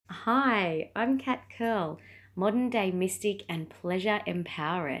Hi, I'm Kat Curl, modern day mystic and pleasure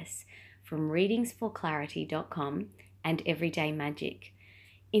empoweress from readingsforclarity.com and Everyday Magic.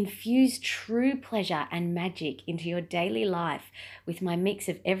 Infuse true pleasure and magic into your daily life with my mix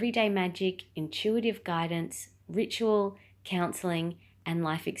of everyday magic, intuitive guidance, ritual, counseling, and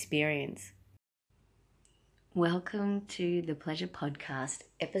life experience. Welcome to the Pleasure Podcast,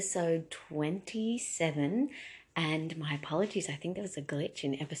 episode 27. And my apologies, I think there was a glitch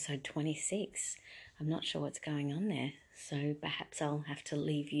in episode 26. I'm not sure what's going on there. So perhaps I'll have to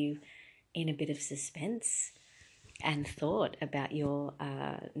leave you in a bit of suspense and thought about your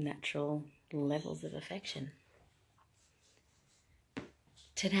natural levels of affection.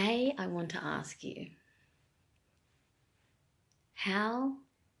 Today, I want to ask you, how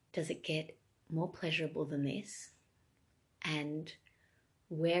does it get more pleasurable than this? And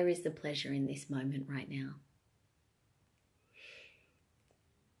where is the pleasure in this moment right now?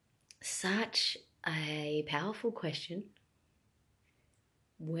 Such a powerful question.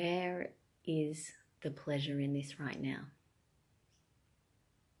 Where is the pleasure in this right now?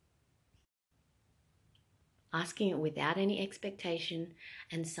 Asking it without any expectation,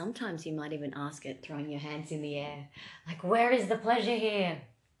 and sometimes you might even ask it throwing your hands in the air, like, where is the pleasure here?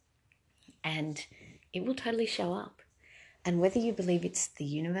 And it will totally show up. And whether you believe it's the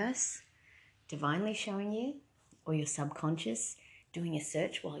universe divinely showing you, or your subconscious doing a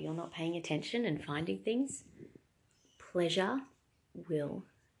search while you're not paying attention and finding things, pleasure will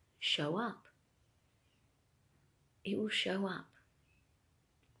show up. It will show up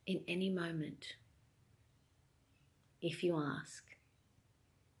in any moment if you ask.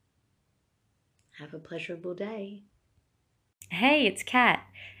 Have a pleasurable day. Hey, it's Kat.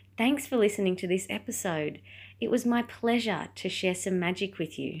 Thanks for listening to this episode. It was my pleasure to share some magic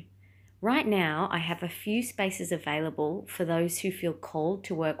with you. Right now, I have a few spaces available for those who feel called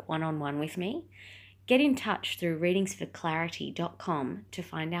to work one-on-one with me. Get in touch through readingsforclarity.com to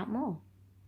find out more.